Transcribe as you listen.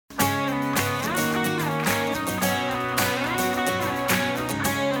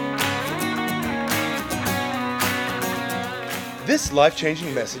This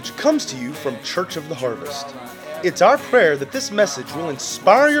life-changing message comes to you from Church of the Harvest. It's our prayer that this message will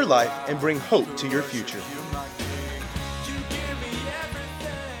inspire your life and bring hope to your future.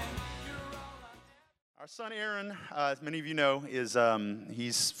 Our son Aaron, as many of you know,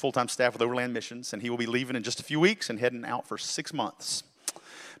 he's full-time staff with Overland Missions, and he will be leaving in just a few weeks and heading out for 6 months.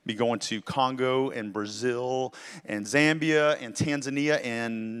 Be going to Congo and Brazil and Zambia and Tanzania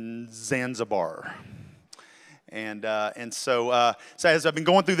and Zanzibar. And so as I've been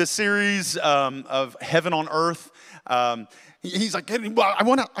going through this series of Heaven on Earth, he's like,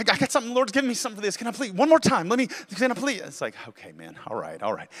 I got something. Lord's giving me something for this. Can I please one more time? Can I please? It's like, okay, man. All right.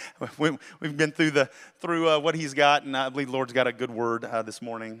 We've been through what he's got, and I believe the Lord's got a good word this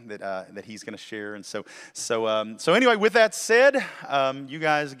morning that he's going to share. And so anyway, with that said, you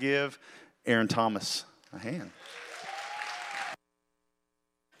guys give Aaron Thomas a hand.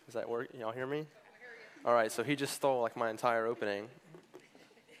 Does that work? Y'all hear me? All right, so he just stole like my entire opening.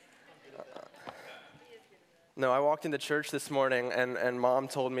 No, I walked into church this morning, and Mom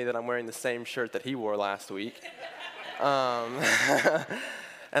told me that I'm wearing the same shirt that he wore last week. And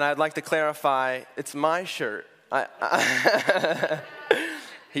I'd like to clarify, it's my shirt.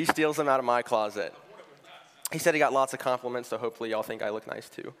 He steals them out of my closet. He said he got lots of compliments, so hopefully y'all think I look nice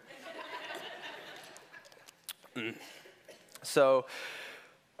too. So,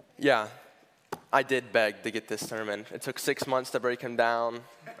 yeah. I did beg to get this sermon. It took 6 months to break him down.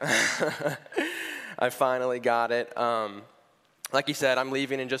 I finally got it. Like he said, I'm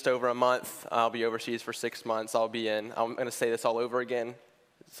leaving in just over a month. I'll be overseas for 6 months. I'm going to say this all over again.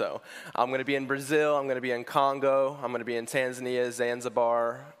 So I'm going to be in Brazil. I'm going to be in Congo. I'm going to be in Tanzania,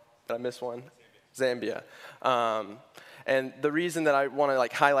 Zanzibar. Did I miss one? Zambia. And the reason that I want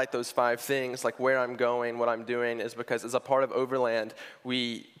to highlight those 5 things, like where I'm going, what I'm doing, is because as a part of Overland,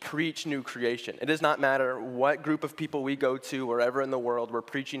 we preach new creation. It does not matter what group of people we go to, wherever in the world, we're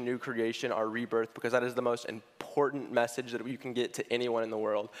preaching new creation, our rebirth, because that is the most important message that you can get to anyone in the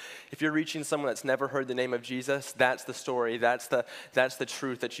world. If you're reaching someone that's never heard the name of Jesus, that's the story, that's the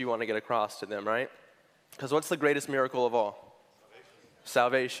truth that you want to get across to them, right? Because what's the greatest miracle of all?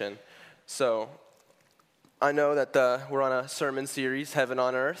 Salvation. So I know that we're on a sermon series, Heaven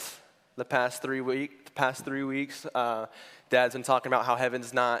on Earth. The past 3 weeks, Dad's been talking about how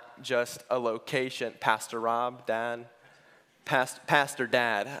heaven's not just a location. Pastor Rob, Dad, Pastor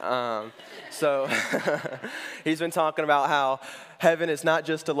Dad. So he's been talking about how heaven is not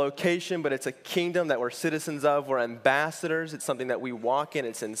just a location, but it's a kingdom that we're citizens of. We're ambassadors. It's something that we walk in.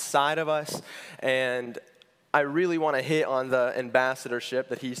 It's inside of us. And I really want to hit on the ambassadorship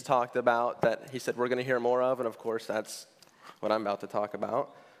that he's talked about, that he said we're going to hear more of, and of course that's what I'm about to talk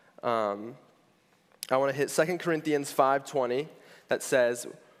about. I want to hit 2 Corinthians 5:20 that says,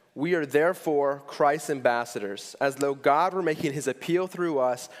 "We are therefore Christ's ambassadors, as though God were making his appeal through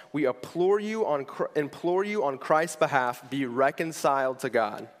us. We implore you on Christ's behalf, be reconciled to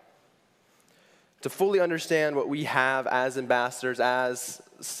God." To fully understand what we have as ambassadors, as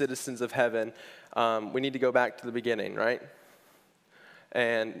citizens of heaven, we need to go back to the beginning, right?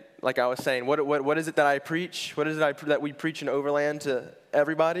 And like I was saying, what is it that I preach? What is it that we preach in Overland to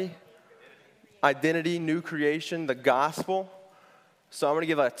everybody? Identity, new creation, the gospel. So I'm going to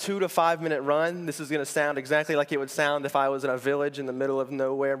give a 2 to 5 minute run. This is going to sound exactly like it would sound if I was in a village in the middle of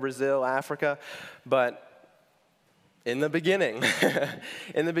nowhere, Brazil, Africa. But in the beginning,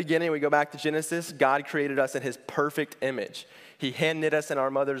 we go back to Genesis. God created us in his perfect image. He hand knit us in our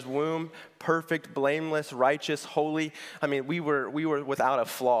mother's womb, perfect, blameless, righteous, holy. I mean, we were without a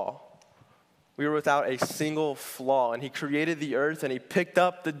flaw. We were without a single flaw. And he created the earth, and he picked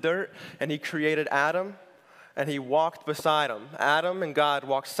up the dirt, and he created Adam, and he walked beside him. Adam and God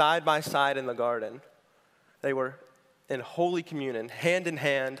walked side by side in the garden. They were in holy communion, hand in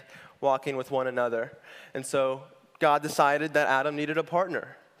hand, walking with one another. And so God decided that Adam needed a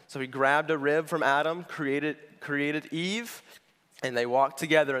partner. So he grabbed a rib from Adam, created Eve, and they walked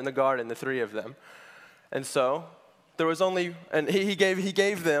together in the garden, the 3 of them. And so there was only, and he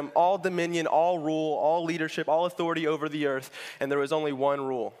gave them all dominion, all rule, all leadership, all authority over the earth, and there was only one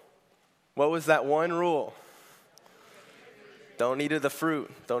rule. What was that one rule? Don't eat of the fruit.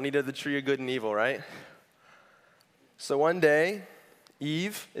 Don't eat of the tree of good and evil, right? So one day,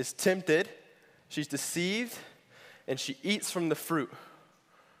 Eve is tempted, she's deceived, and she eats from the fruit.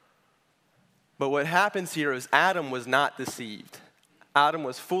 But what happens here is Adam was not deceived. Adam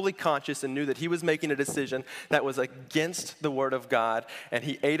was fully conscious and knew that he was making a decision that was against the word of God, and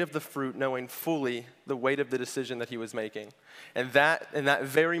he ate of the fruit knowing fully the weight of the decision that he was making. And that, in that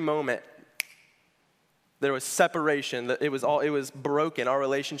very moment, There was separation. It was broken, our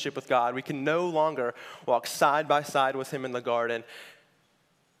relationship with God. We can no longer walk side by side with him in the garden.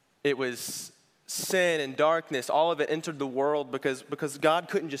 It was sin and darkness, all of it entered the world because God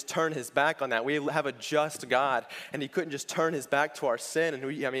couldn't just turn his back on that. We have a just God, and he couldn't just turn his back to our sin. And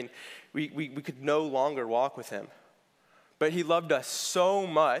we could no longer walk with him. But he loved us so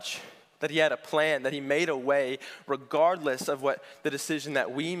much that he had a plan, that he made a way regardless of what the decision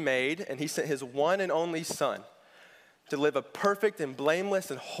that we made. And he sent his one and only son to live a perfect and blameless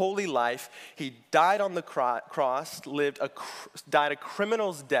and holy life. He died on the cross, died a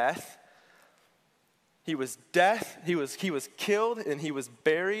criminal's death. He was killed, and he was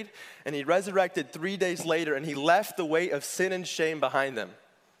buried, and he resurrected 3 days later, and he left the weight of sin and shame behind him.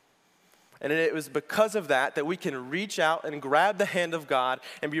 And it was because of that we can reach out and grab the hand of God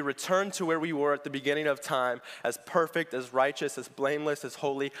and be returned to where we were at the beginning of time, as perfect, as righteous, as blameless, as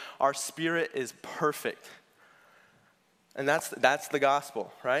holy. Our spirit is perfect. And that's the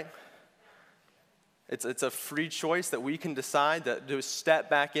gospel, right? It's a free choice that we can decide to step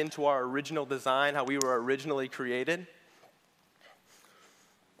back into our original design, how we were originally created.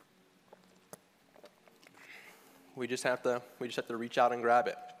 We just have to reach out and grab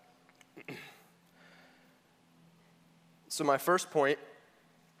it. So my first point,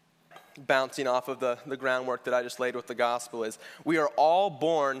 bouncing off of the groundwork that I just laid with the gospel, is we are all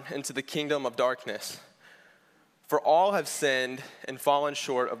born into the kingdom of darkness. For all have sinned and fallen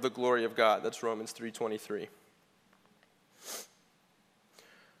short of the glory of God. That's Romans 3:23.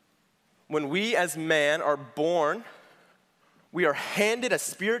 When we as man are born, we are handed a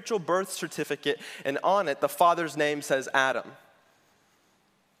spiritual birth certificate, and on it the Father's name says Adam.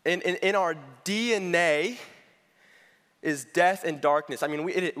 In our DNA is death and darkness. I mean,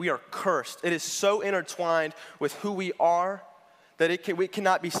 we are cursed. It is so intertwined with who we are that we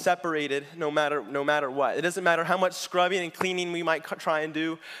cannot be separated no matter what. It doesn't matter how much scrubbing and cleaning we might try and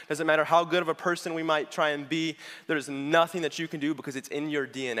do. It doesn't matter how good of a person we might try and be. There's nothing that you can do because it's in your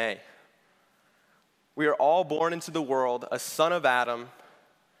DNA. We are all born into the world, a son of Adam,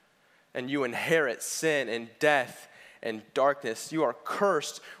 and you inherit sin and death and darkness. You are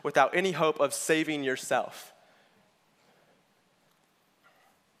cursed without any hope of saving yourself.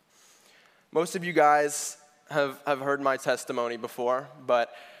 Most of you guys have heard my testimony before,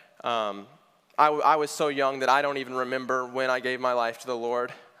 but I was so young that I don't even remember when I gave my life to the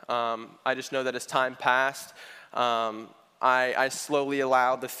Lord. I just know that as time passed, I slowly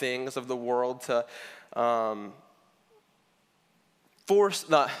allowed the things of the world to I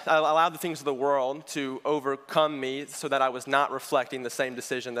allowed the things of the world to overcome me so that I was not reflecting the same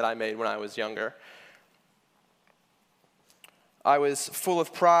decision that I made when I was younger. I was full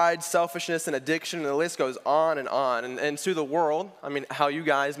of pride, selfishness, and addiction, and the list goes on and on. And to the world, I mean, how you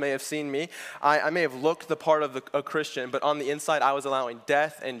guys may have seen me, I may have looked the part of a Christian, but on the inside, I was allowing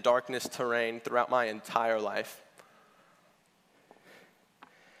death and darkness to reign throughout my entire life.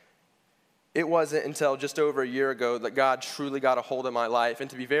 It wasn't until just over a year ago that God truly got a hold of my life. And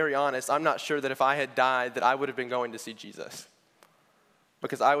to be very honest, I'm not sure that if I had died that I would have been going to see Jesus.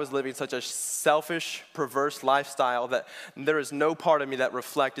 Because I was living such a selfish, perverse lifestyle that there is no part of me that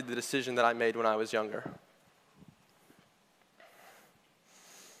reflected the decision that I made when I was younger.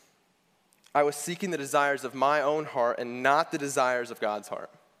 I was seeking the desires of my own heart and not the desires of God's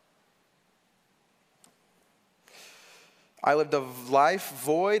heart. I lived a life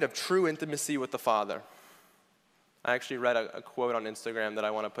void of true intimacy with the Father. I actually read a quote on Instagram that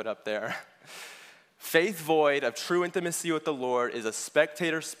I want to put up there. Faith void of true intimacy with the Lord is a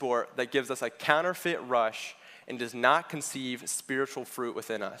spectator sport that gives us a counterfeit rush and does not conceive spiritual fruit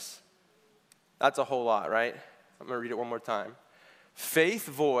within us. That's a whole lot, right? I'm going to read it one more time. Faith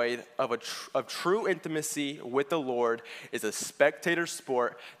void of true intimacy with the Lord is a spectator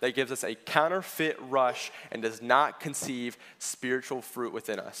sport that gives us a counterfeit rush and does not conceive spiritual fruit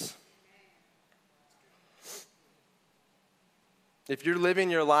within us. If you're living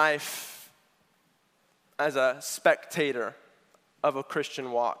your life as a spectator of a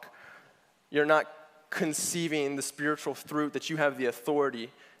Christian walk, you're not conceiving the spiritual fruit that you have the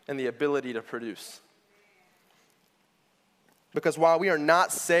authority and the ability to produce. Because while we are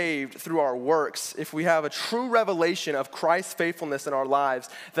not saved through our works, if we have a true revelation of Christ's faithfulness in our lives,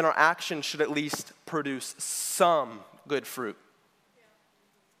 then our actions should at least produce some good fruit.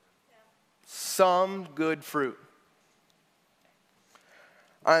 Some good fruit.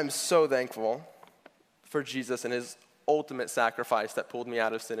 I am so thankful for Jesus and his ultimate sacrifice that pulled me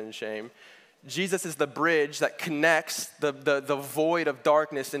out of sin and shame. Jesus is the bridge that connects the void of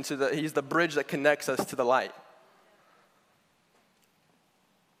darkness he's the bridge that connects us to the light.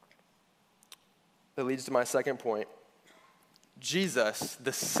 that leads to my second point. Jesus,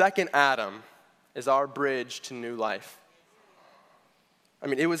 the second Adam, is our bridge to new life. I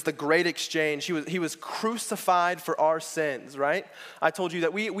mean, it was the great exchange. He was crucified for our sins, right? I told you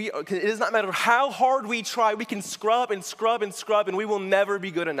that it does not matter how hard we try, we can scrub and scrub and scrub, and we will never be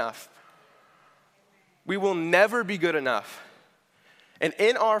good enough. We will never be good enough. And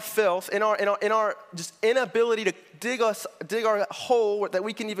in our filth, in our just inability to dig our hole that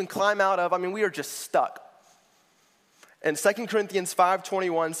we can even climb out of, I mean, we are just stuck. And 2 Corinthians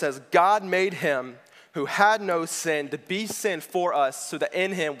 5:21 says, God made him who had no sin to be sin for us, so that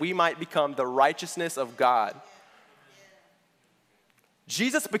in him we might become the righteousness of God.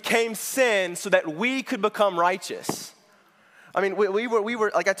 Jesus became sin so that we could become righteous. I mean, we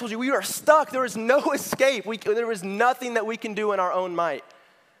were like I told you, we were stuck. There was no escape. There was nothing that we can do in our own might.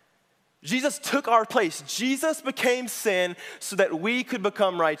 Jesus took our place. Jesus became sin so that we could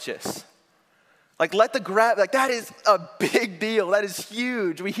become righteous. Like that is a big deal. That is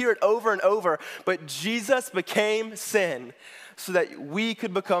huge. We hear it over and over. But Jesus became sin so that we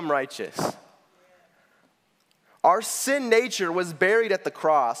could become righteous. Our sin nature was buried at the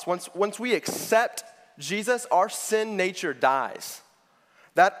cross. Once we accept Jesus, our sin nature dies.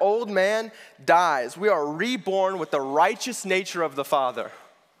 That old man dies. We are reborn with the righteous nature of the Father.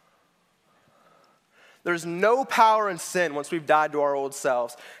 There's no power in sin once we've died to our old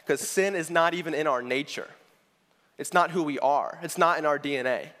selves, because sin is not even in our nature. It's not who we are. It's not in our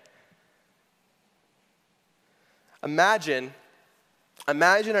DNA. Imagine an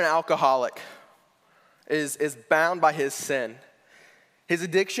alcoholic is bound by his sin. His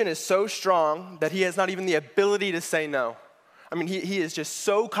addiction is so strong that he has not even the ability to say no. I mean, he is just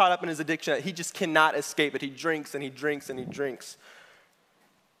so caught up in his addiction that he just cannot escape it. He drinks and he drinks and he drinks.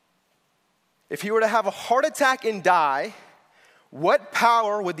 If he were to have a heart attack and die, what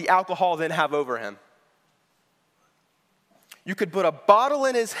power would the alcohol then have over him? You could put a bottle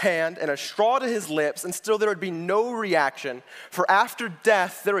in his hand and a straw to his lips, and still there would be no reaction. For after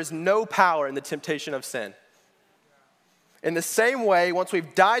death, there is no power in the temptation of sin. In the same way, once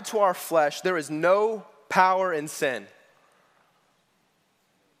we've died to our flesh, there is no power in sin.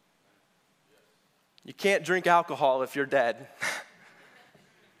 You can't drink alcohol if you're dead.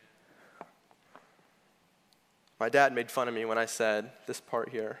 My dad made fun of me when I said this part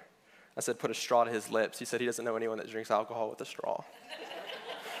here. I said, put a straw to his lips. He said he doesn't know anyone that drinks alcohol with a straw.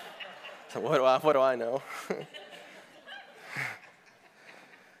 So what do I know?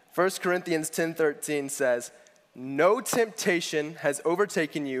 1 Corinthians 10:13 says, no temptation has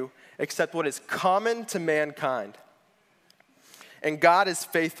overtaken you except what is common to mankind. And God is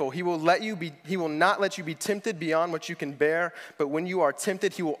faithful. He will not let you be tempted beyond what you can bear, but when you are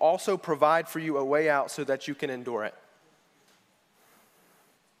tempted, he will also provide for you a way out so that you can endure it.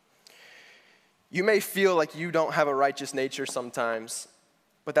 You may feel like you don't have a righteous nature sometimes,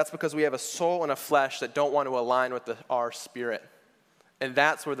 but that's because we have a soul and a flesh that don't want to align with our spirit. And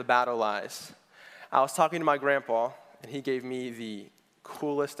that's where the battle lies. I was talking to my grandpa, and he gave me the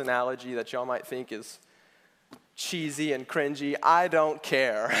coolest analogy that y'all might think is cheesy and cringy. I don't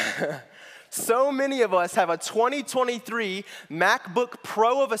care. So many of us have a 2023 MacBook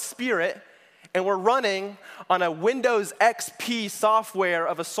Pro of a spirit, and we're running on a Windows XP software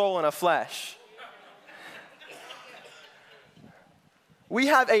of a soul and a flesh. We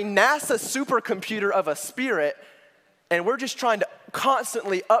have a NASA supercomputer of a spirit, and we're just trying to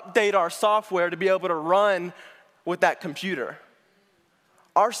constantly update our software to be able to run with that computer.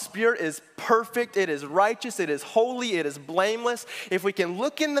 Our spirit is perfect, it is righteous, it is holy, it is blameless. If we can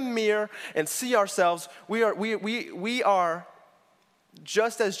look in the mirror and see ourselves, we are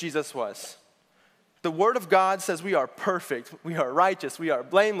just as Jesus was. The Word of God says we are perfect, we are righteous, we are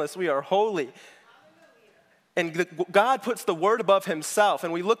blameless, we are holy. And God puts the Word above himself,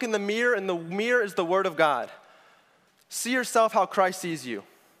 and we look in the mirror, and the mirror is the Word of God. See yourself how Christ sees you.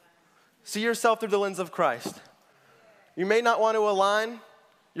 See yourself through the lens of Christ. You may not want to align.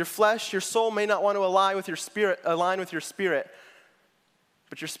 Your flesh, your soul may not want to align with your spirit,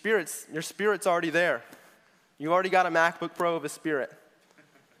 but your spirit's already there. You already got a MacBook Pro of a spirit.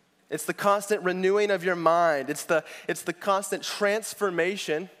 It's the constant renewing of your mind. It's the constant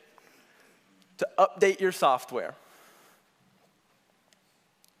transformation to update your software.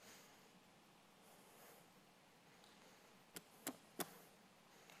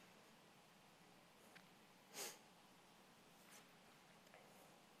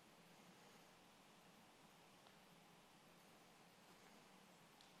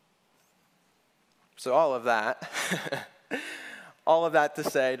 So all of that to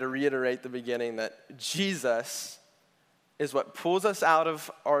say, to reiterate the beginning, that Jesus is what pulls us out of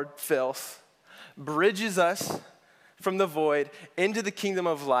our filth, bridges us from the void into the kingdom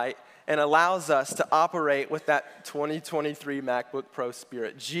of light, and allows us to operate with that 2023 MacBook Pro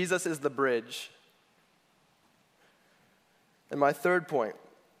spirit. Jesus is the bridge. And my third point,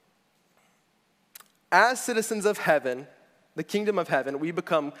 as citizens of heaven, the kingdom of heaven, we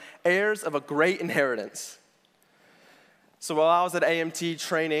become heirs of a great inheritance. So while I was at AMT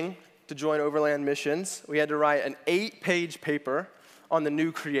training to join Overland Missions, we had to write an 8-page paper on the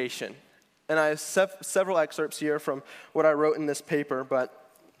new creation. And I have several excerpts here from what I wrote in this paper, but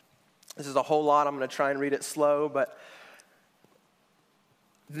this is a whole lot. I'm going to try and read it slow. But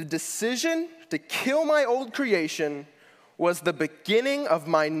the decision to kill my old creation was the beginning of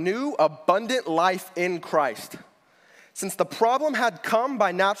my new abundant life in Christ. Since the problem had come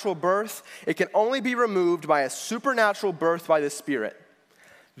by natural birth, it can only be removed by a supernatural birth by the Spirit.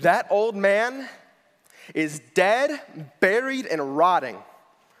 That old man is dead, buried, and rotting.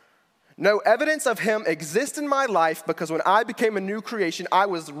 No evidence of him exists in my life because when I became a new creation, I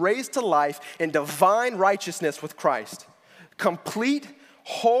was raised to life in divine righteousness with Christ. Complete,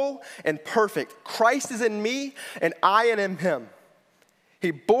 whole, and perfect. Christ is in me, and I am in him. He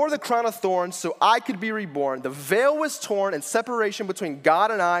bore the crown of thorns so I could be reborn. The veil was torn, and separation between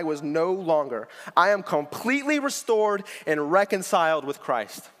God and I was no longer. I am completely restored and reconciled with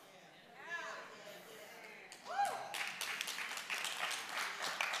Christ.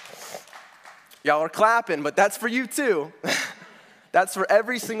 Y'all are clapping, but that's for you too. That's for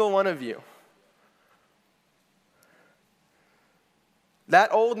every single one of you.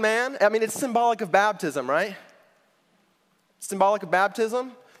 That old man, I mean, it's symbolic of baptism, right? Symbolic of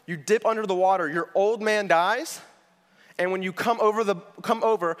baptism. You dip under the water, your old man dies, and when you come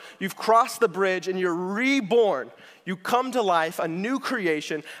over, you've crossed the bridge and you're reborn. You come to life, a new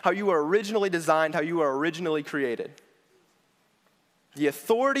creation, how you were originally designed, how you were originally created. The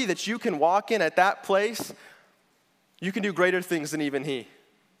authority that you can walk in at that place, you can do greater things than even he.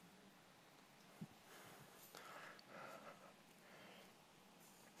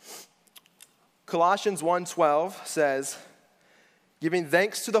 Colossians 1:12 says, giving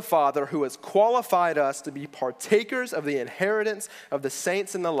thanks to the Father who has qualified us to be partakers of the inheritance of the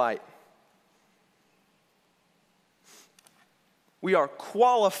saints in the light. We are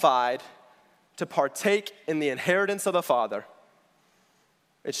qualified to partake in the inheritance of the Father.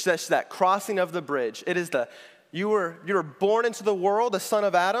 It's just that crossing of the bridge. It is you were born into the world, the son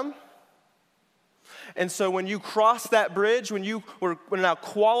of Adam. And so when you cross that bridge, when you were now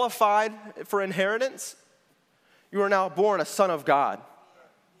qualified for inheritance, you are now born a son of God.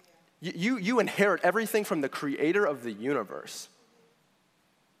 You inherit everything from the creator of the universe.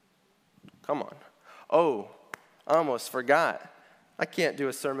 Come on. Oh, I almost forgot. I can't do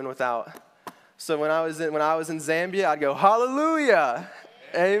a sermon without. So when I was in Zambia, I'd go, hallelujah.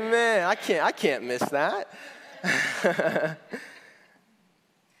 Amen. I can't miss that.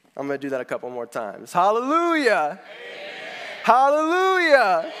 I'm going to do that a couple more times. Hallelujah. Amen.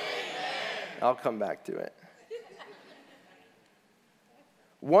 Hallelujah. Amen. I'll come back to it.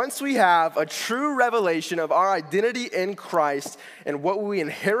 Once we have a true revelation of our identity in Christ and what we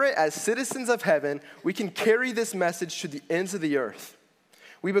inherit as citizens of heaven, we can carry this message to the ends of the earth.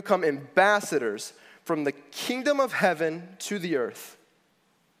 We become ambassadors from the kingdom of heaven to the earth.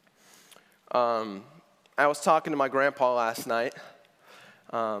 I was talking to my grandpa last night,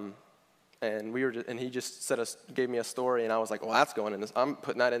 and he just gave me a story, and I was like, well, that's going in this. I'm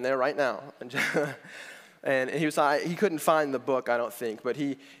putting that in there right now. And he couldn't find the book, I don't think, but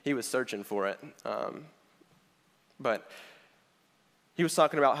he was searching for it. But he was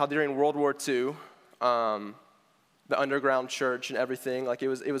talking about how during World War II, the underground church and everything, like it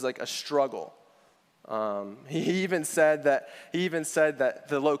was like a struggle. He even said that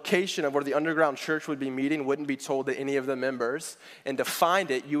the location of where the underground church would be meeting wouldn't be told to any of the members, and to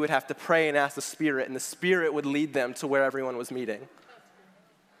find it, you would have to pray and ask the Spirit, and the Spirit would lead them to where everyone was meeting.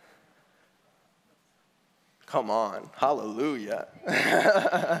 Come on, hallelujah.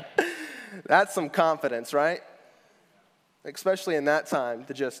 That's some confidence, right? Especially in that time,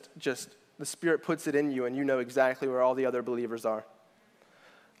 to just the Spirit puts it in you, and you know exactly where all the other believers are.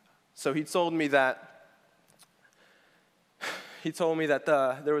 So he told me that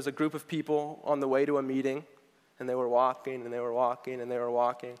there was a group of people on the way to a meeting, and they were walking, and they were walking, and they were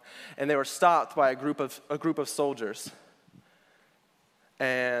walking, and they were stopped by a group of soldiers.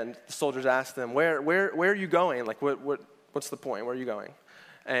 And the soldiers asked them, where are you going? Like, what's the point? Where are you going?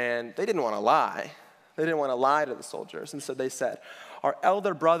 And they didn't want to lie. They didn't want to lie to the soldiers. And so they said, our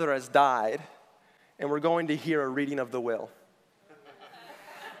elder brother has died, and we're going to hear a reading of the will.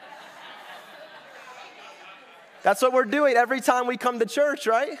 That's what we're doing every time we come to church,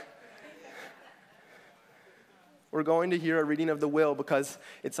 right? We're going to hear a reading of the will because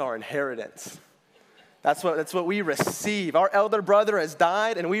it's our inheritance. That's what we receive. Our elder brother has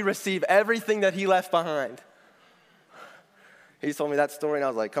died, and we receive everything that he left behind. He told me that story, and I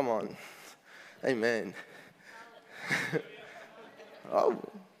was like, come on. Amen. Oh.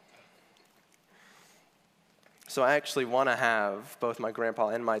 So I actually want to have both my grandpa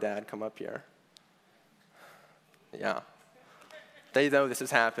and my dad come up here. Yeah. They know this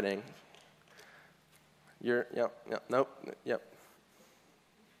is happening. Yep, nope, yep.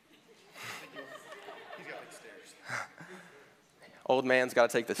 He's got the stairs. Old man's got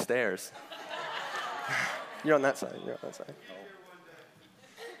to take the stairs. You're on that side,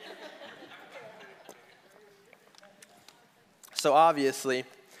 So obviously,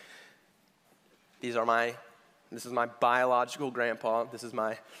 this is my biological grandpa. This is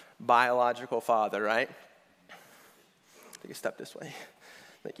my biological father, right? Take a step this way.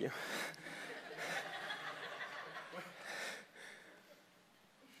 Thank you.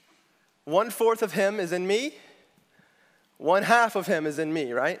 One-fourth of him is in me. One half of him is in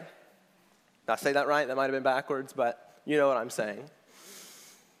me, right? Did I say that right? That might have been backwards, but you know what I'm saying.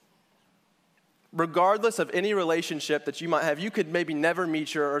 Regardless of any relationship that you might have, you could maybe never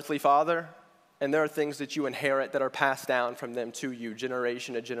meet your earthly father, and there are things that you inherit that are passed down from them to you,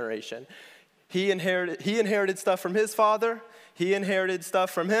 generation to generation. He inherited stuff from his father. He inherited stuff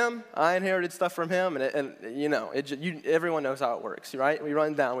from him. I inherited stuff from him, and everyone knows how it works, right? We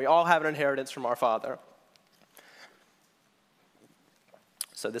run down. We all have an inheritance from our father.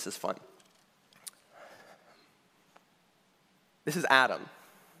 So this is fun. This is Adam.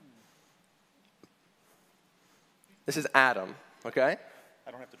 This is Adam, okay?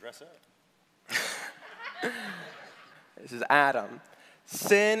 I don't have to dress up. This is Adam.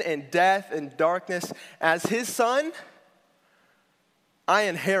 Sin and death and darkness. As his son, I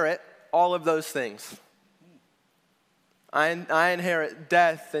inherit all of those things. I inherit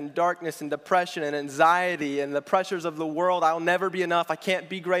death and darkness and depression and anxiety and the pressures of the world. I'll never be enough. I can't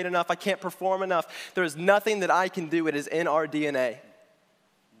be great enough. I can't perform enough. There is nothing that I can do. It is in our DNA.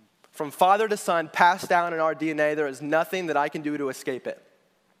 From father to son, passed down in our DNA, there is nothing that I can do to escape it.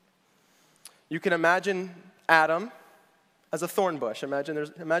 You can imagine Adam as a thorn bush.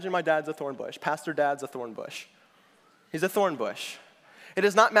 Imagine my dad's a thorn bush. Pastor Dad's a thorn bush. He's a thorn bush. It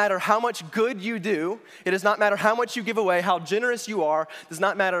does not matter how much good you do. It does not matter how much you give away, how generous you are. It does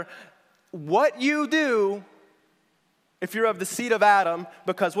not matter what you do if you're of the seed of Adam,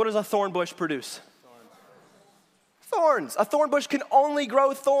 because what does a thorn bush produce? Thorns. A thorn bush can only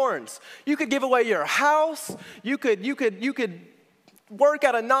grow thorns. You could give away your house. You could work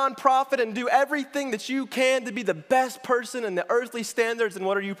at a nonprofit and do everything that you can to be the best person in the earthly standards, and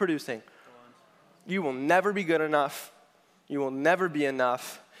what are you producing? Thorns. You will never be good enough. You will never be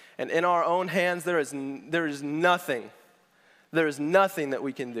enough. And in our own hands, there is nothing. There is nothing that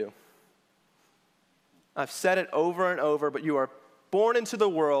we can do. I've said it over and over, but you are born into the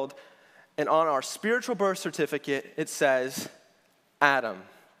world, and on our spiritual birth certificate, it says Adam.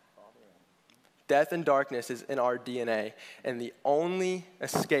 Death and darkness is in our DNA, and the only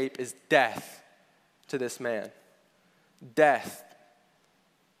escape is death to this man. Death.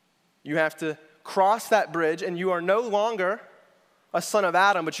 You have to cross that bridge, and you are no longer a son of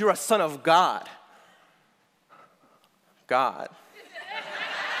Adam, but you're a son of God. God.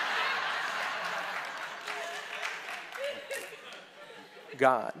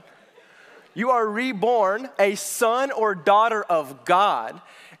 God. You are reborn a son or daughter of God,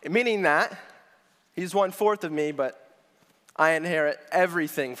 meaning that he's 1/4 of me, but I inherit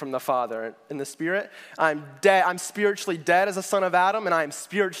everything from the Father. In the Spirit, I'm dead. I'm spiritually dead as a son of Adam, and I'm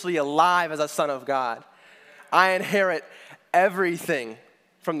spiritually alive as a son of God. I inherit everything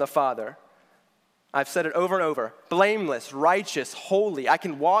from the Father. I've said it over and over. Blameless, righteous, holy. I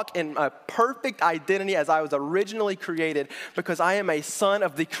can walk in a perfect identity as I was originally created because I am a son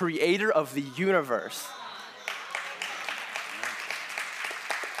of the creator of the universe.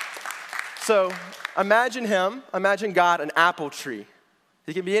 So imagine God, an apple tree.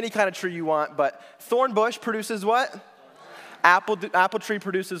 It can be any kind of tree you want, but thorn bush produces what? Apple tree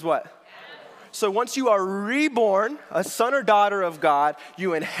produces what? So once you are reborn, a son or daughter of God,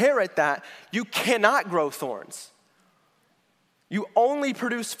 you inherit that. You cannot grow thorns. You only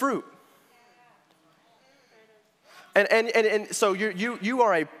produce fruit. And so you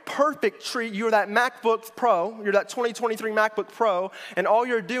are a perfect tree. You're that MacBook Pro. You're that 2023 MacBook Pro. And all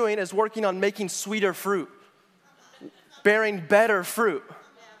you're doing is working on making sweeter fruit. Bearing better fruit.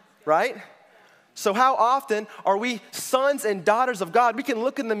 Right? So how often are we sons and daughters of God? We can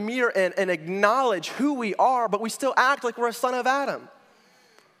look in the mirror and acknowledge who we are, but we still act like we're a son of Adam.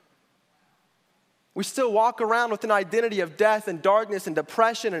 We still walk around with an identity of death and darkness and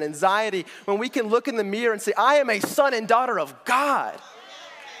depression and anxiety when we can look in the mirror and say, I am a son and daughter of God.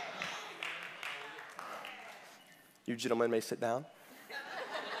 You gentlemen may sit down.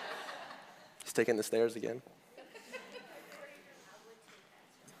 He's taking the stairs again.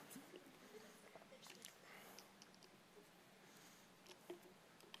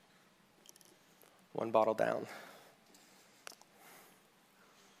 One bottle down.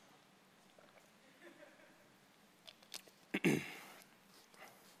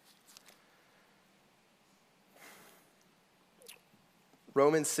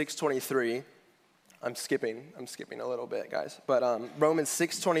 Romans 6:23. I'm skipping a little bit, guys. But Romans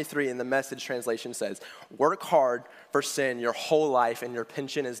 6:23 in the Message translation says, work hard for sin your whole life, and your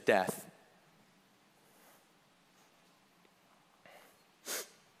pension is death.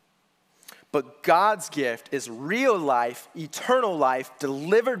 But God's gift is real life, eternal life,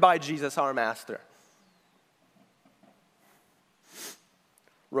 delivered by Jesus our Master.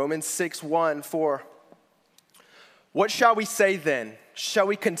 Romans 6:1, 4. What shall we say then? Shall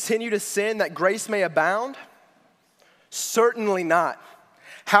we continue to sin that grace may abound? Certainly not.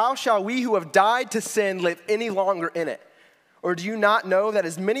 How shall we who have died to sin live any longer in it? Or do you not know that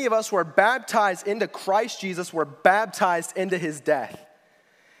as many of us who are baptized into Christ Jesus were baptized into his death?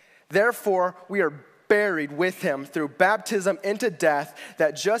 Therefore, we are buried with him through baptism into death,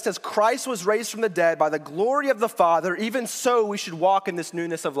 that just as Christ was raised from the dead by the glory of the Father, even so we should walk in this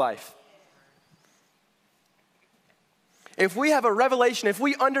newness of life. If we have a revelation, if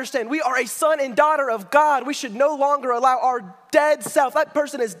we understand we are a son and daughter of God, we should no longer allow our dead self, that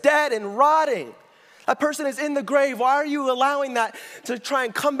person is dead and rotting. That person is in the grave. Why are you allowing that to try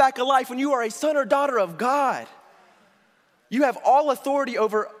and come back alive when you are a son or daughter of God? You have all authority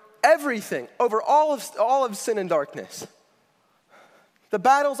over everything, over all of sin and darkness. The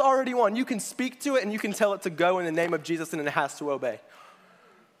battle's already won. You can speak to it and you can tell it to go in the name of Jesus, and it has to obey.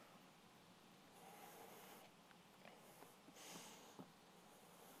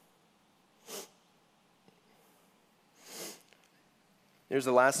 Here's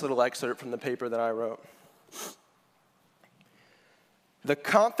the last little excerpt from the paper that I wrote. The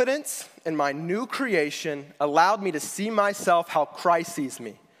confidence in my new creation allowed me to see myself how Christ sees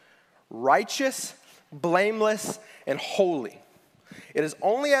me. Righteous, blameless, and holy. It is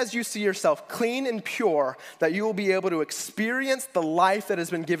only as you see yourself clean and pure that you will be able to experience the life that has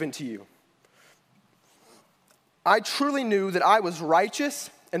been given to you. I truly knew that I was righteous,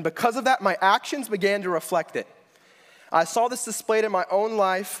 and because of that, my actions began to reflect it. I saw this displayed in my own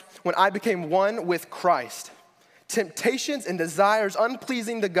life when I became one with Christ. Temptations and desires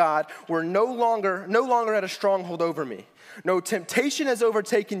unpleasing to God were no longer had a stronghold over me. No temptation has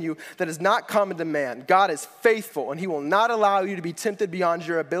overtaken you that is not common to man. God is faithful, and he will not allow you to be tempted beyond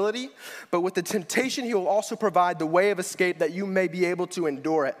your ability, but with the temptation, he will also provide the way of escape that you may be able to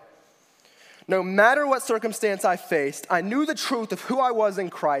endure it. No matter what circumstance I faced, I knew the truth of who I was in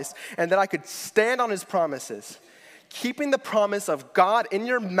Christ and that I could stand on his promises. Keeping the promise of God in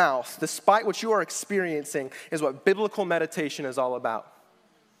your mouth, despite what you are experiencing, is what biblical meditation is all about.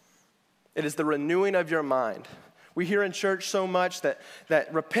 It is the renewing of your mind. We hear in church so much that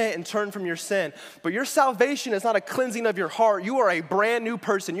repent and turn from your sin, but your salvation is not a cleansing of your heart. You are a brand new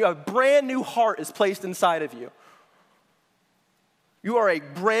person. You have a brand new heart is placed inside of you. You are a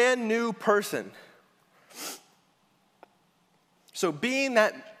brand new person. So being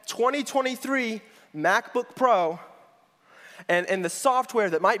that 2023 MacBook Pro, and the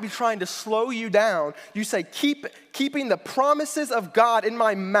software that might be trying to slow you down, you say, keeping the promises of God in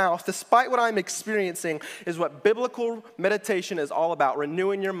my mouth, despite what I'm experiencing, is what biblical meditation is all about.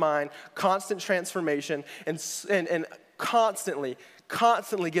 Renewing your mind, constant transformation, and constantly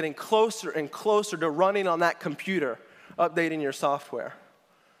getting closer and closer to running on that computer, updating your software.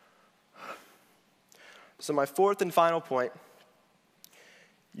 So my fourth and final point,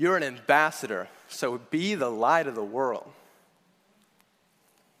 you're an ambassador, so be the light of the world.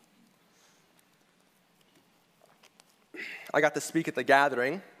 I got to speak at the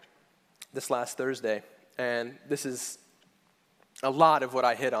gathering this last Thursday, and this is a lot of what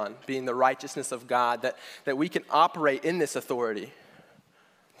I hit on, being the righteousness of God, that we can operate in this authority.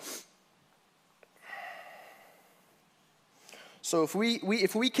 So if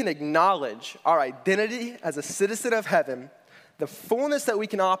we can acknowledge our identity as a citizen of heaven, the fullness that we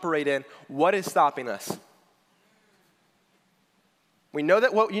can operate in, what is stopping us? We know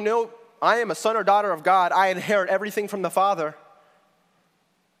that I am a son or daughter of God. I inherit everything from the Father.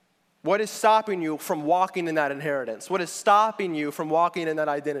 What is stopping you from walking in that inheritance? What is stopping you from walking in that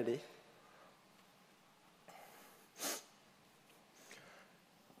identity?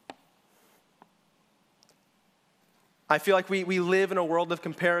 I feel like we live in a world of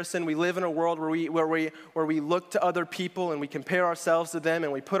comparison. We live in a world where we look to other people and we compare ourselves to them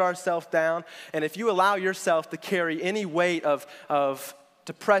and we put ourselves down. And if you allow yourself to carry any weight of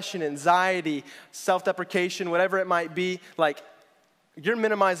depression, anxiety, self-deprecation, whatever it might be, like you're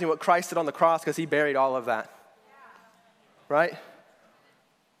minimizing what Christ did on the cross because he buried all of that. Right?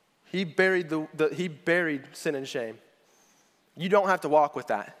 He buried he buried sin and shame. You don't have to walk with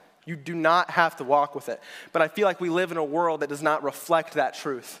that. You do not have to walk with it. But I feel like we live in a world that does not reflect that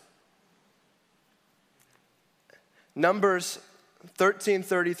truth. Numbers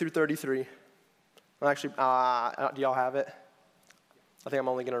 13:30 through 33. Well, actually, do y'all have it? I think I'm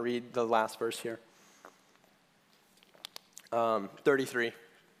only going to read the last verse here. 33.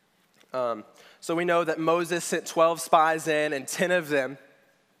 So we know that Moses sent 12 spies in, and 10 of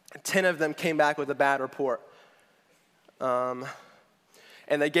them came back with a bad report.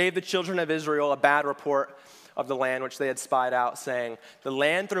 And they gave the children of Israel a bad report of the land which they had spied out, saying, "The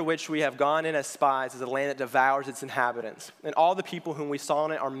land through which we have gone in as spies is a land that devours its inhabitants. And all the people whom we saw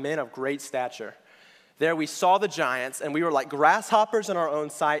in it are men of great stature. There we saw the giants, and we were like grasshoppers in our own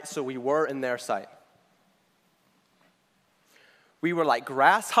sight, so we were in their sight." We were like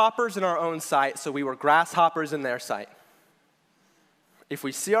grasshoppers in our own sight, so we were grasshoppers in their sight. If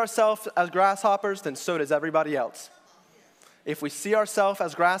we see ourselves as grasshoppers, then so does everybody else. If we see ourselves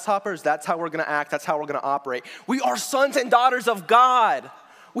as grasshoppers, that's how we're going to act. That's how we're going to operate. We are sons and daughters of God.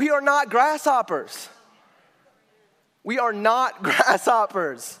 We are not grasshoppers. We are not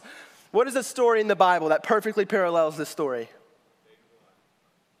grasshoppers. What is a story in the Bible that perfectly parallels this story?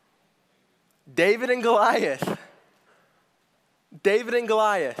 David and Goliath. David and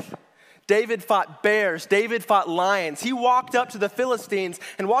Goliath. David fought bears. David fought lions. He walked up to the Philistines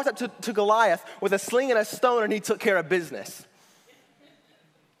and walked up to Goliath with a sling and a stone, and he took care of business.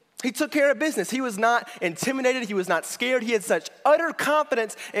 He took care of business. He was not intimidated. He was not scared. He had such utter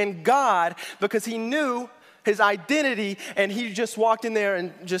confidence in God because he knew his identity, and he just walked in there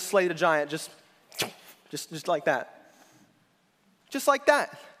and just slayed a giant, just like that. Just like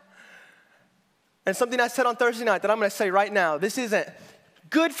that. And something I said on Thursday night that I'm going to say right now, this isn't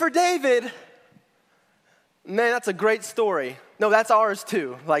good for David. Man, that's a great story. No, that's ours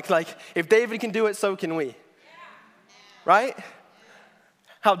too. Like if David can do it, so can we. Right?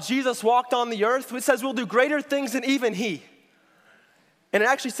 How Jesus walked on the earth, it says we'll do greater things than even he. And it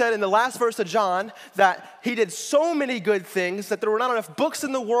actually said in the last verse of John that he did so many good things that there were not enough books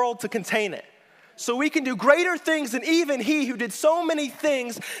in the world to contain it. So we can do greater things than even he who did so many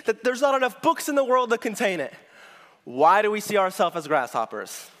things that there's not enough books in the world to contain it. Why do we see ourselves as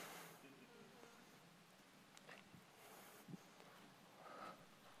grasshoppers?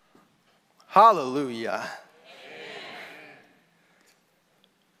 Hallelujah.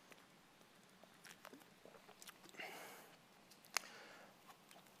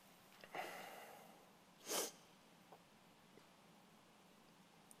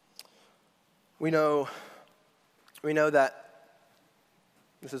 We know that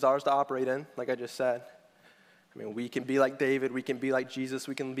this is ours to operate in, like I just said. I mean, we can be like David, we can be like Jesus,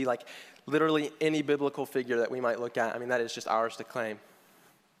 we can be like literally any biblical figure that we might look at. I mean, that is just ours to claim.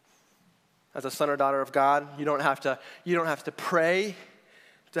 As a son or daughter of God, you don't have to pray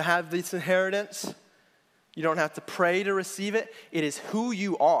to have this inheritance. You don't have to pray to receive it. It is who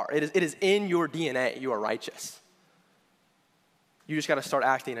you are. It is in your DNA. You are righteous. You just got to start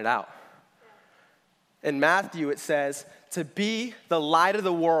acting it out. In Matthew, it says to be the light of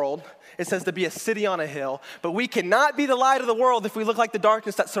the world. It says to be a city on a hill. But we cannot be the light of the world if we look like the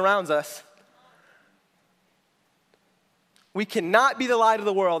darkness that surrounds us. We cannot be the light of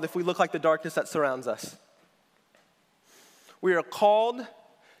the world if we look like the darkness that surrounds us. We are called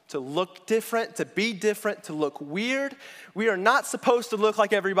to look different, to be different, to look weird. We are not supposed to look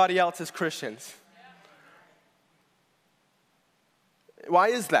like everybody else as Christians. Why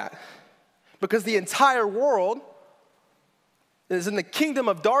is that? Because the entire world is in the kingdom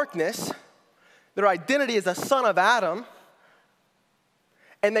of darkness. Their identity is a son of Adam.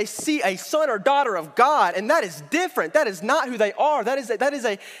 And they see a son or daughter of God, and that is different. That is not who they are. That is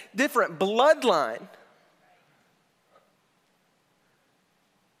a different bloodline.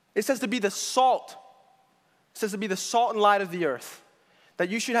 It says to be the salt. It says to be the salt and light of the earth. That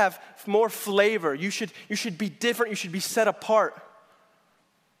you should have more flavor. You should be different. You should be set apart.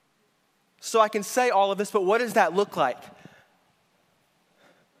 So I can say all of this, but what does that look like?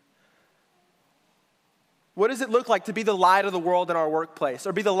 What does it look like to be the light of the world in our workplace,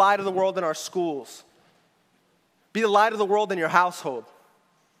 or be the light of the world in our schools? Be the light of the world in your household.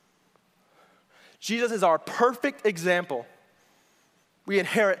 Jesus is our perfect example. We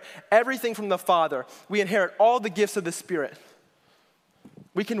inherit everything from the Father. We inherit all the gifts of the Spirit.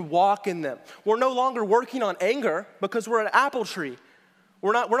 We can walk in them. We're no longer working on anger because we're an apple tree.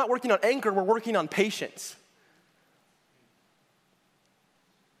 We're not working on anger, we're working on patience.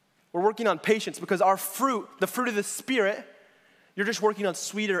 We're working on patience because our fruit, the fruit of the Spirit, you're just working on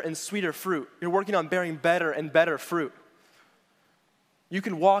sweeter and sweeter fruit. You're working on bearing better and better fruit. You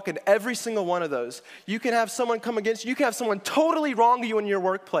can walk in every single one of those. You can have someone come against you. You can have someone totally wrong you in your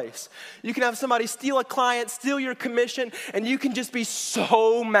workplace. You can have somebody steal a client, steal your commission, and you can just be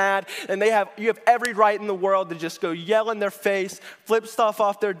so mad. And you have every right in the world to just go yell in their face, flip stuff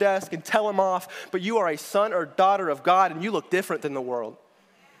off their desk, and tell them off. But you are a son or daughter of God, and you look different than the world.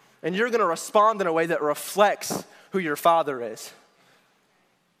 And you're going to respond in a way that reflects who your Father is.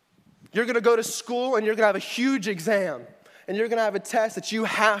 You're going to go to school, and you're going to have a huge exam. And you're going to have a test that you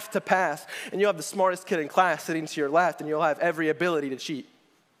have to pass. And you'll have the smartest kid in class sitting to your left, and you'll have every ability to cheat.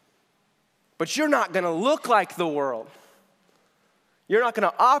 But you're not going to look like the world. You're not going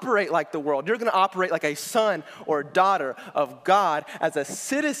to operate like the world. You're going to operate like a son or daughter of God as a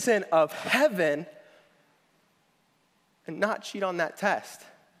citizen of heaven and not cheat on that test.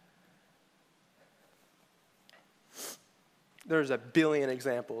 There's a billion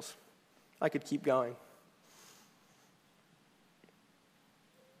examples. I could keep going.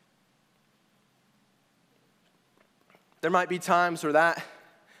 There might be times where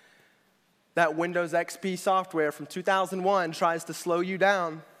that Windows XP software from 2001 tries to slow you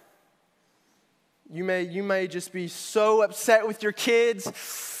down. You may just be so upset with your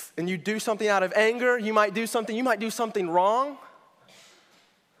kids and you do something out of anger. You might do something wrong.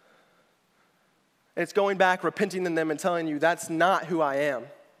 And it's going back, repenting in them and telling you that's not who I am.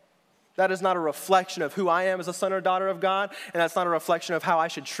 That is not a reflection of who I am as a son or daughter of God, and that's not a reflection of how I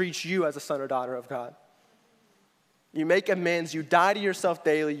should treat you as a son or daughter of God. You make amends, you die to yourself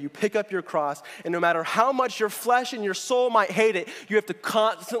daily, you pick up your cross, and no matter how much your flesh and your soul might hate it, you have to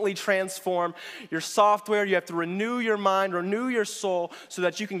constantly transform your software, you have to renew your mind, renew your soul, so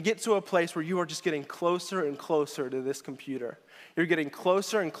that you can get to a place where you are just getting closer and closer to this computer. You're getting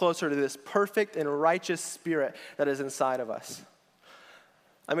closer and closer to this perfect and righteous spirit that is inside of us.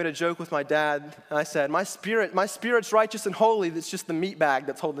 I made a joke with my dad, and I said, my spirit's righteous and holy, it's just the meat bag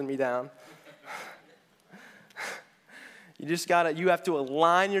that's holding me down. You have to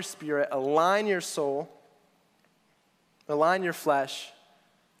align your spirit, align your soul, align your flesh,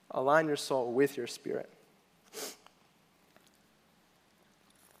 align your soul with your spirit.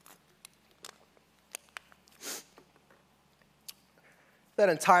 That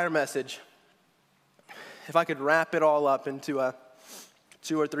entire message, if I could wrap it all up into a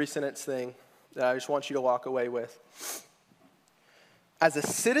 2 or 3 sentence thing that I just want you to walk away with. As a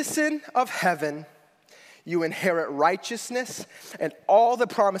citizen of heaven, you inherit righteousness and all the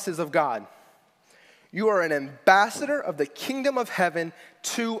promises of God. You are an ambassador of the kingdom of heaven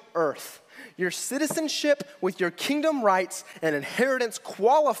to earth. Your citizenship with your kingdom rights and inheritance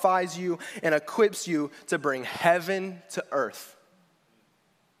qualifies you and equips you to bring heaven to earth.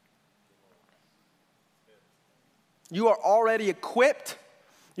 You are already equipped,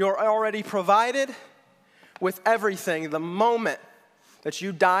 you are already provided with everything the moment that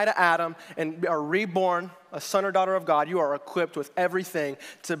you die to Adam and are reborn, a son or daughter of God, you are equipped with everything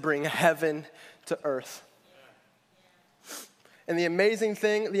to bring heaven to earth. And the amazing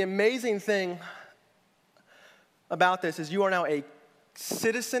thing about this is you are now a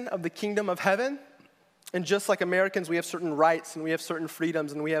citizen of the kingdom of heaven. And just like Americans, we have certain rights and we have certain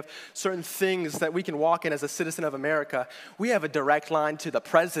freedoms and we have certain things that we can walk in as a citizen of America. We have a direct line to the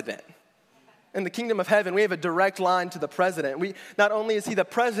president. In the kingdom of heaven, we have a direct line to the president. Not only is he the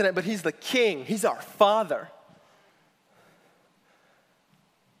president, but he's the king. He's our father.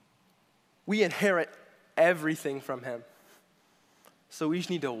 We inherit everything from him. So we just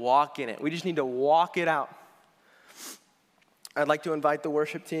need to walk in it. We just need to walk it out. I'd like to invite the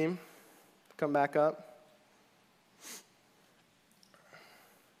worship team to come back up.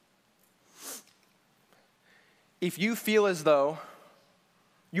 If you feel as though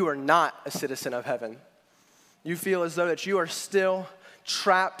you are not a citizen of heaven, you feel as though that you are still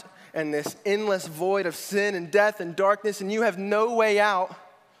trapped in this endless void of sin and death and darkness and you have no way out,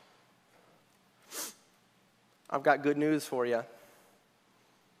 I've got good news for you.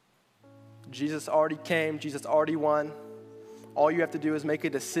 Jesus already came, Jesus already won. All you have to do is make a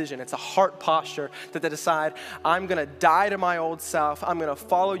decision. It's a heart posture to decide, I'm going to die to my old self. I'm going to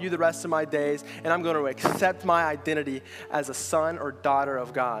follow you the rest of my days, and I'm going to accept my identity as a son or daughter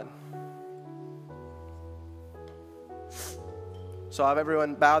of God. So I'll have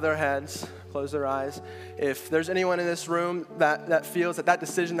everyone bow their heads, close their eyes. If there's anyone in this room that feels that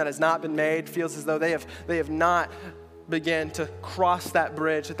decision that has not been made, feels as though they have not began to cross that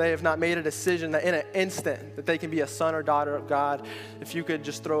bridge, that they have not made a decision that in an instant that they can be a son or daughter of God, if you could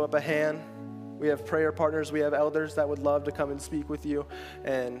just throw up a hand. We have prayer partners, we have elders that would love to come and speak with you,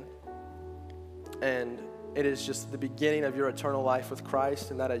 and it is just the beginning of your eternal life with Christ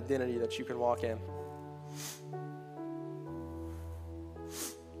and that identity that you can walk in.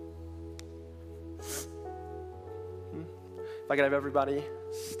 If I could have everybody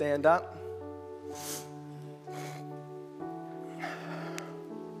stand up.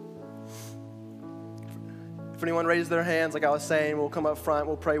 If anyone raises their hands, like I was saying, we'll come up front,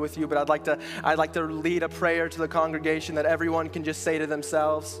 we'll pray with you, but I'd like to lead a prayer to the congregation that everyone can just say to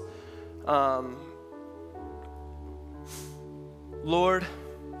themselves, Lord,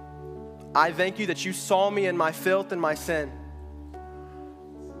 I thank you that you saw me in my filth and my sin.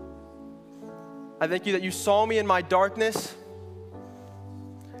 I thank you that you saw me in my darkness,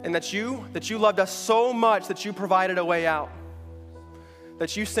 and that you loved us so much that you provided a way out.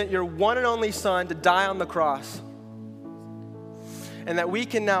 That you sent your one and only Son to die on the cross. And that we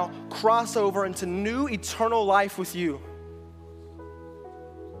can now cross over into new eternal life with you.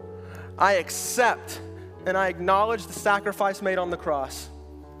 I accept and I acknowledge the sacrifice made on the cross.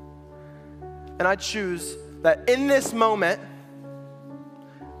 And I choose that in this moment,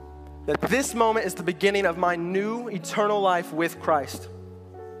 that this moment is the beginning of my new eternal life with Christ.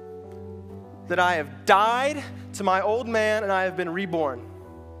 That I have died to my old man and I have been reborn.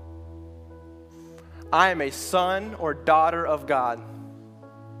 I am a son or daughter of God.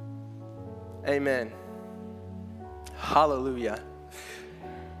 Amen. Hallelujah.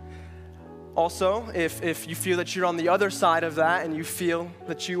 Also, if you feel that you're on the other side of that and you feel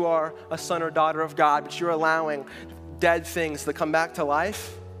that you are a son or daughter of God, but you're allowing dead things to come back to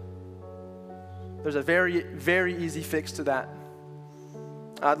life, there's a very, very easy fix to that.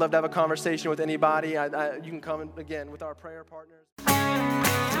 I'd love to have a conversation with anybody. You can come again with our prayer partners.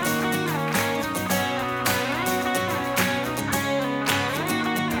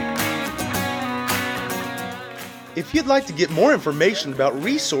 If you'd like to get more information about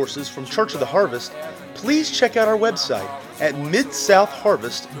resources from Church of the Harvest, please check out our website at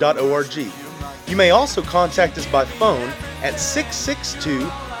midsouthharvest.org. You may also contact us by phone at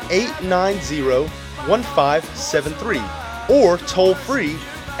 662-890-1573 or toll free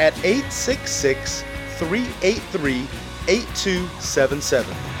at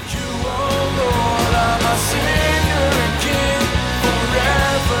 866-383-8277.